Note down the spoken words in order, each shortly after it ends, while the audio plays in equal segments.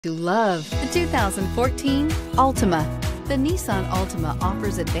You love the 2014 Altima. The Nissan Altima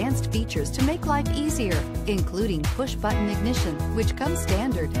offers advanced features to make life easier, including push-button ignition, which comes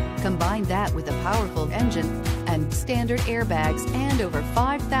standard. Combine that with a powerful engine and standard airbags and over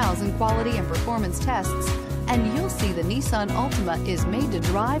 5,000 quality and performance tests, and you'll see the Nissan Altima is made to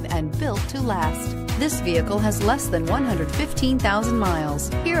drive and built to last. This vehicle has less than 115,000 miles.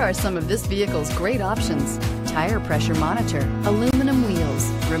 Here are some of this vehicle's great options: tire pressure monitor, aluminum wheels,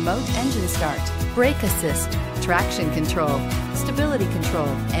 remote engine start, brake assist, traction control, stability control,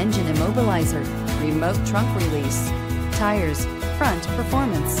 engine immobilizer, remote trunk release, tires, front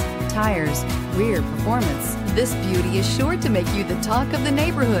performance, tires, rear performance. This beauty is sure to make you the talk of the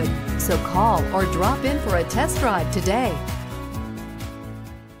neighborhood. So call or drop in for a test drive today.